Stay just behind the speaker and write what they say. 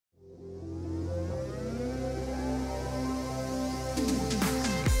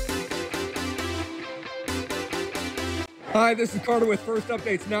Hi, this is Carter with First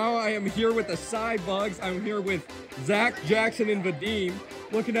Updates. Now I am here with the CyBugs. I'm here with Zach, Jackson, and Vadim,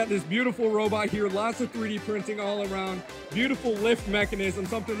 looking at this beautiful robot here. Lots of 3D printing all around. Beautiful lift mechanism,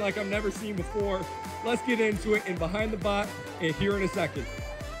 something like I've never seen before. Let's get into it and behind the bot and here in a second.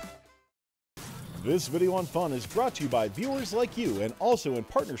 This video on fun is brought to you by viewers like you and also in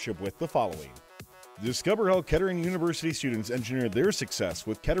partnership with the following. Discover how Kettering University students engineer their success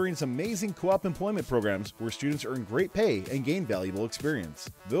with Kettering's amazing co-op employment programs where students earn great pay and gain valuable experience.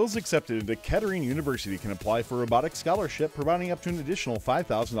 Those accepted into Kettering University can apply for a robotics scholarship, providing up to an additional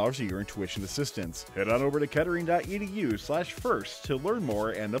 $5,000 a year in tuition assistance. Head on over to kettering.edu/first to learn more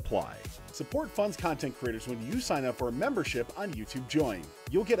and apply. Support Fun's content creators when you sign up for a membership on YouTube Join.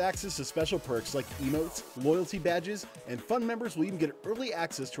 You'll get access to special perks like emotes, loyalty badges, and Fun members will even get early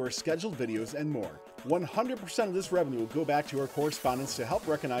access to our scheduled videos and more. 100% of this revenue will go back to our correspondents to help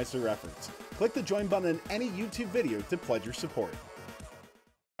recognize their efforts. Click the join button in any YouTube video to pledge your support.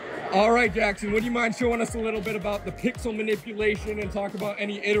 All right, Jackson, would you mind showing us a little bit about the pixel manipulation and talk about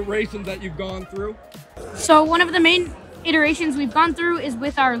any iterations that you've gone through? So one of the main iterations we've gone through is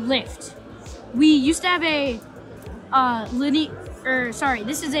with our lift. We used to have a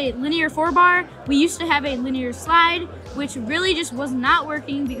this is a linear 4-bar. We used to have a linear slide, which really just was not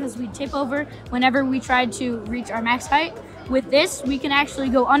working because we'd tip over whenever we tried to reach our max height. With this, we can actually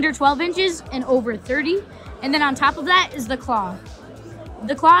go under 12 inches and over 30. And then on top of that is the claw.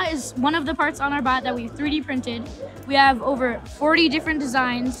 The claw is one of the parts on our bot that we've 3D printed. We have over 40 different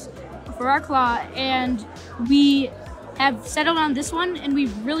designs for our claw, and we have settled on this one, and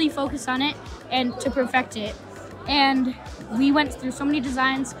we've really focused on it and to perfect it. And we went through so many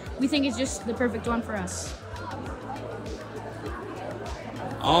designs. We think it's just the perfect one for us.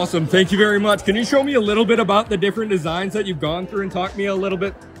 Awesome, thank you very much. Can you show me a little bit about the different designs that you've gone through and talk me a little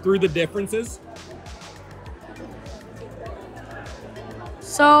bit through the differences?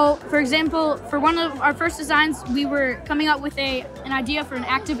 So, for example, for one of our first designs, we were coming up with an idea for an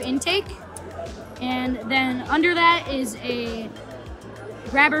active intake. And then under that is a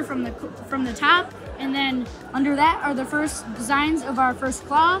grabber from the top. And then under that are the first designs of our first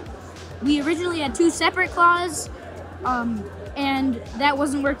claw. We originally had 2 separate claws, and that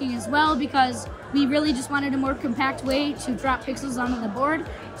wasn't working as well because we really just wanted a more compact way to drop pixels onto the board.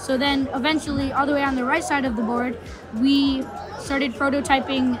 So then eventually, all the way on the right side of the board, we started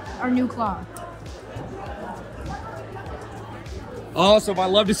prototyping our new claw. Awesome, I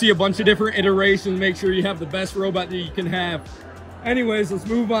love to see a bunch of different iterations. Make sure you have the best robot that you can have. Anyways, let's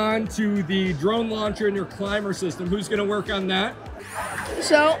move on to the drone launcher and your climber system. Who's gonna work on that?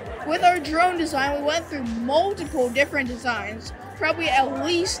 So, with our drone design, we went through multiple different designs, probably at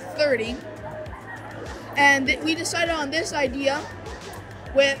least 30. And we decided on this idea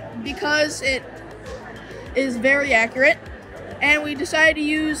because it is very accurate. And we decided to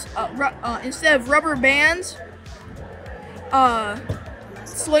use, instead of rubber bands,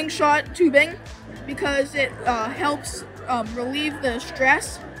 slingshot tubing because it helps relieve the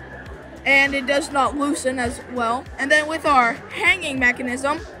stress, and it does not loosen as well. And then with our hanging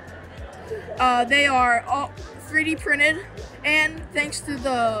mechanism, they are all 3D printed, and thanks to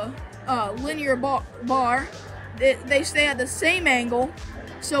the linear bar, they stay at the same angle,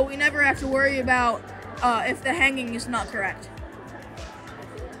 so we never have to worry about if the hanging is not correct.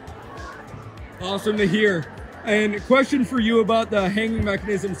 Awesome to hear. And a question for you about the hanging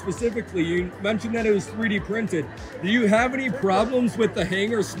mechanism specifically. You mentioned that it was 3D printed. Do you have any problems with the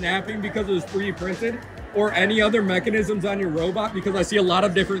hanger snapping because it was 3D printed, or any other mechanisms on your robot? Because I see a lot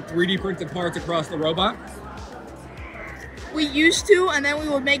of different 3D printed parts across the robot. We used to, and then we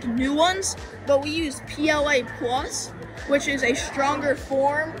would make new ones, but we use PLA Plus, which is a stronger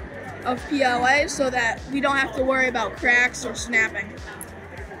form of PLA so that we don't have to worry about cracks or snapping.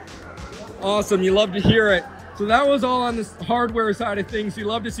 Awesome, you love to hear it. So that was all on the hardware side of things. You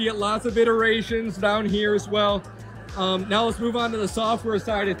love to see it, lots of iterations down here as well. Now let's move on to the software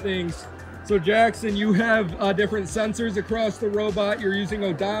side of things. So Jackson, you have different sensors across the robot. You're using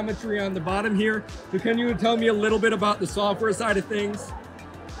odometry on the bottom here. So can you tell me a little bit about the software side of things?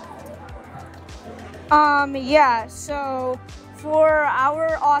 Yeah, so for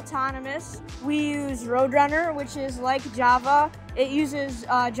our autonomous, we use Roadrunner, which is like Java. It uses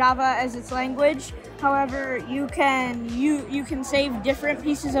Java as its language. However, you can save different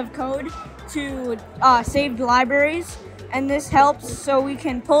pieces of code to saved libraries, and this helps so we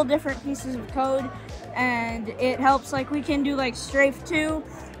can pull different pieces of code, and it helps, like, we can do like strafe 2,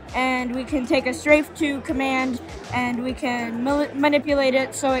 and we can take a strafe 2 command and we can manipulate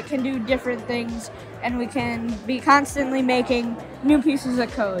it so it can do different things, and we can be constantly making new pieces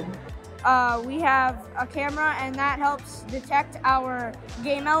of code. we have a camera, and that helps detect our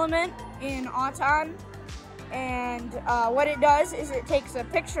game element in Auton. And what it does is it takes a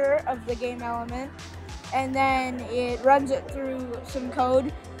picture of the game element, and then it runs it through some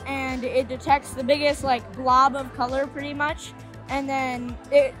code, and it detects the biggest blob of color pretty much, and then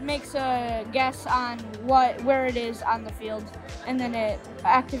it makes a guess on where it is on the field, and then it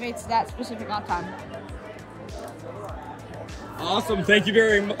activates that specific Auton. Awesome, thank you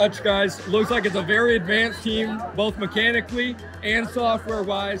very much, guys. Looks like it's a very advanced team, both mechanically and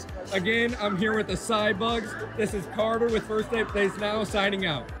software-wise. Again, I'm here with the CyBugs. This is Carter with First Updates Now, signing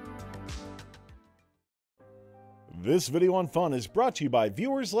out. This video on fun is brought to you by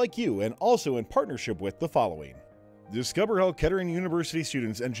viewers like you and also in partnership with the following. Discover how Kettering University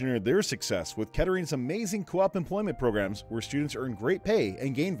students engineered their success with Kettering's amazing co-op employment programs where students earn great pay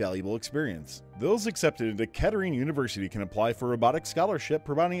and gain valuable experience. Those accepted into Kettering University can apply for a robotics scholarship,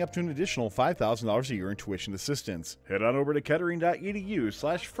 providing up to an additional $5,000 a year in tuition assistance. Head on over to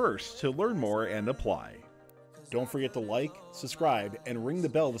kettering.edu/first to learn more and apply. Don't forget to like, subscribe, and ring the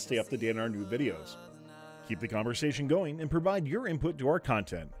bell to stay up to date on our new videos. Keep the conversation going and provide your input to our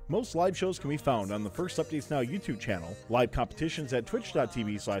content. Most live shows can be found on the First Updates Now YouTube channel, live competitions at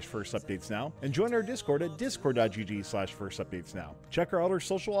twitch.tv/firstupdatesnow, and join our Discord at discord.gg/firstupdatesnow. Check our other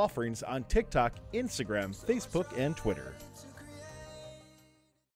social offerings on TikTok, Instagram, Facebook, and Twitter.